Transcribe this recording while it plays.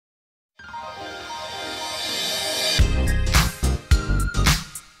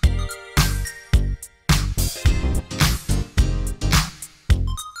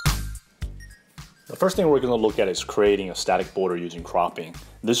first thing we're going to look at is creating a static border using cropping.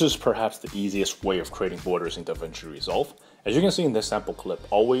 This is perhaps the easiest way of creating borders in DaVinci Resolve. As you can see in this sample clip,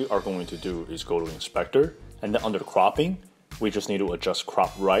 all we are going to do is go to Inspector, and then under cropping, we just need to adjust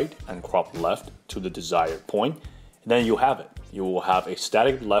crop right and crop left to the desired point. And then you have it. You will have a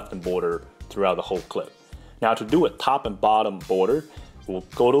static left and border throughout the whole clip. Now to do a top and bottom border, we'll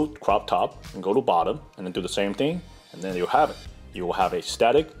go to crop top and go to bottom and then do the same thing, and then you'll have it. You will have a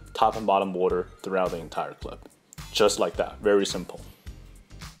static top and bottom border throughout the entire clip. Just like that, very simple.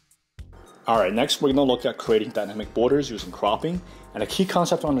 Alright, next we're going to look at creating dynamic borders using cropping, and a key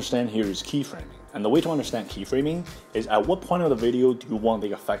concept to understand here is keyframing. And the way to understand keyframing is at what point of the video do you want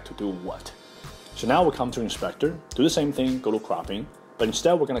the effect to do what. So now we come to Inspector, do the same thing, go to cropping, but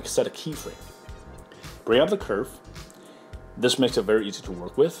instead we're going to set a keyframe. Bring up the curve. This makes it very easy to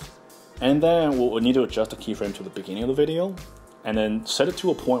work with. And then we'll need to adjust the keyframe to the beginning of the video, and then set it to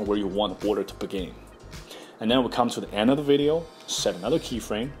a point where you want the border to begin. And then we come to the end of the video, set another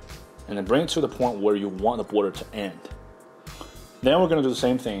keyframe, and then bring it to the point where you want the border to end. Then we're going to do the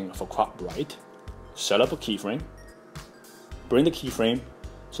same thing for crop right. Set up a keyframe, bring the keyframe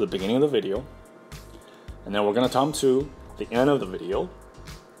to the beginning of the video, and then we're going to come to the end of the video,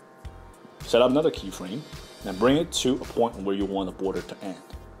 set up another keyframe, and bring it to a point where you want the border to end.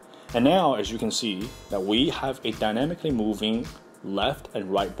 And now, as you can see, that we have a dynamically moving left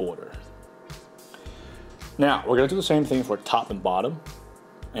and right border. Now, we're going to do the same thing for top and bottom,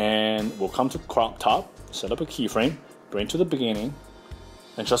 and we'll come to crop top, set up a keyframe, bring it to the beginning,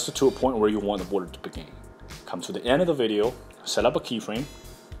 adjust it to a point where you want the border to begin. Come to the end of the video, set up a keyframe,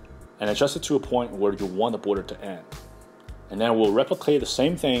 and adjust it to a point where you want the border to end. And then we'll replicate the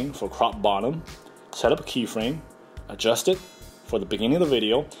same thing for crop bottom, set up a keyframe, adjust it for the beginning of the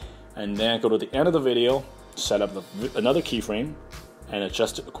video, and then go to the end of the video, set up another keyframe, and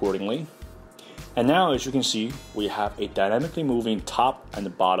adjust it accordingly. And now, as you can see, we have a dynamically moving top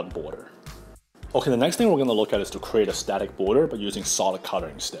and bottom border. Okay, the next thing we're going to look at is to create a static border, but using solid color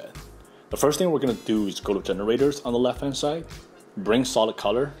instead. The first thing we're going to do is go to generators on the left hand side, bring solid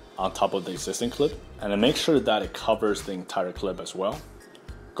color on top of the existing clip, and then make sure that it covers the entire clip as well.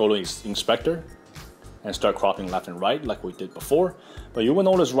 Go to Inspector and start cropping left and right like we did before, but you will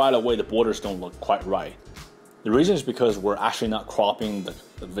notice right away the borders don't look quite right. The reason is because we're actually not cropping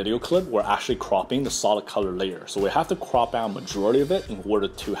the video clip, we're actually cropping the solid color layer. So we have to crop out majority of it in order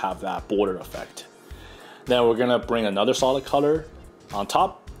to have that border effect. Then we're gonna bring another solid color on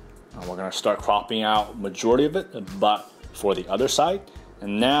top, and we're gonna start cropping out majority of it, but for the other side.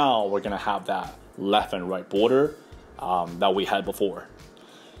 And now we're gonna have that left and right border that we had before.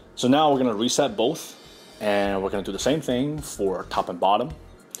 So now we're gonna reset both, and we're gonna do the same thing for top and bottom.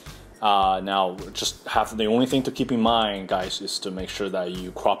 Now, just have the only thing to keep in mind, guys, is to make sure that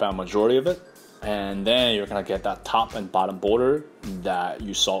you crop out majority of it, and then you're gonna get that top and bottom border that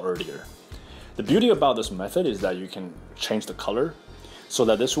you saw earlier. The beauty about this method is that you can change the color, so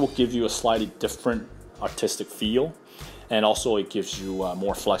that this will give you a slightly different artistic feel, and also it gives you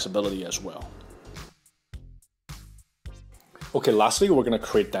more flexibility as well. Okay, lastly, we're gonna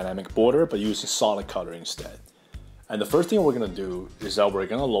create dynamic border, but using solid color instead. And the first thing we're gonna do is that we're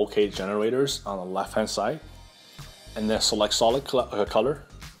gonna locate generators on the left hand side, and then select solid color,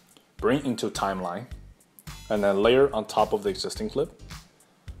 bring into timeline, and then layer on top of the existing clip.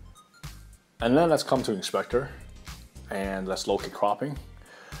 And then let's come to Inspector, and let's locate cropping.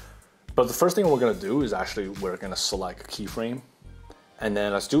 But the first thing we're gonna do is actually we're gonna select a keyframe, and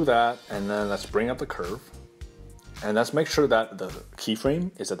then let's do that, and then let's bring up the curve, and let's make sure that the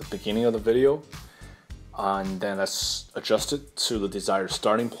keyframe is at the beginning of the video. And then let's adjust it to the desired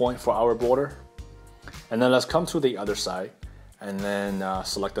starting point for our border. And then let's come to the other side, and then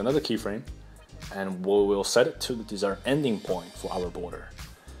select another keyframe, and we'll set it to the desired ending point for our border.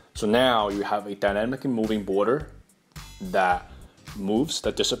 So now you have a dynamically moving border that moves,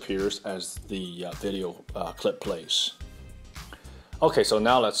 that disappears as the video clip plays. Okay, so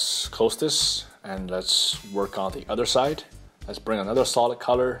now let's close this, and let's work on the other side. Let's bring another solid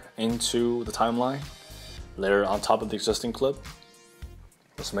color into the timeline. Layer on top of the existing clip.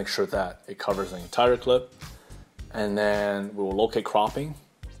 Let's make sure that it covers the entire clip, and then we will locate cropping.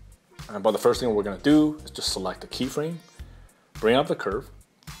 But the first thing we're going to do is just select the keyframe, bring up the curve,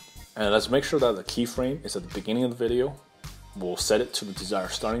 and let's make sure that the keyframe is at the beginning of the video. We'll set it to the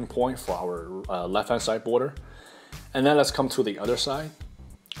desired starting point for our left hand side border, and then let's come to the other side,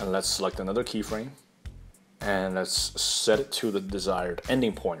 and let's select another keyframe, and let's set it to the desired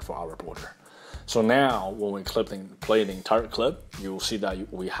ending point for our border. So now, when we play the entire clip, you will see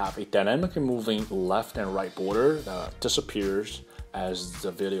that we have a dynamically moving left and right border that disappears as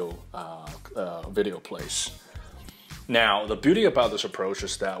the video plays. Now, the beauty about this approach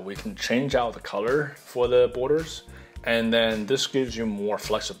is that we can change out the color for the borders, and then this gives you more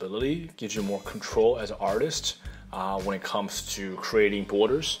flexibility, gives you more control as an artist when it comes to creating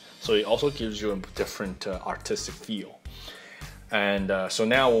borders. So it also gives you a different artistic feel. And so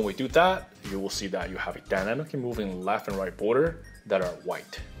now when we do that, you will see that you have a dynamically moving left and right border that are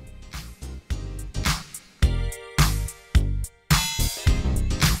white.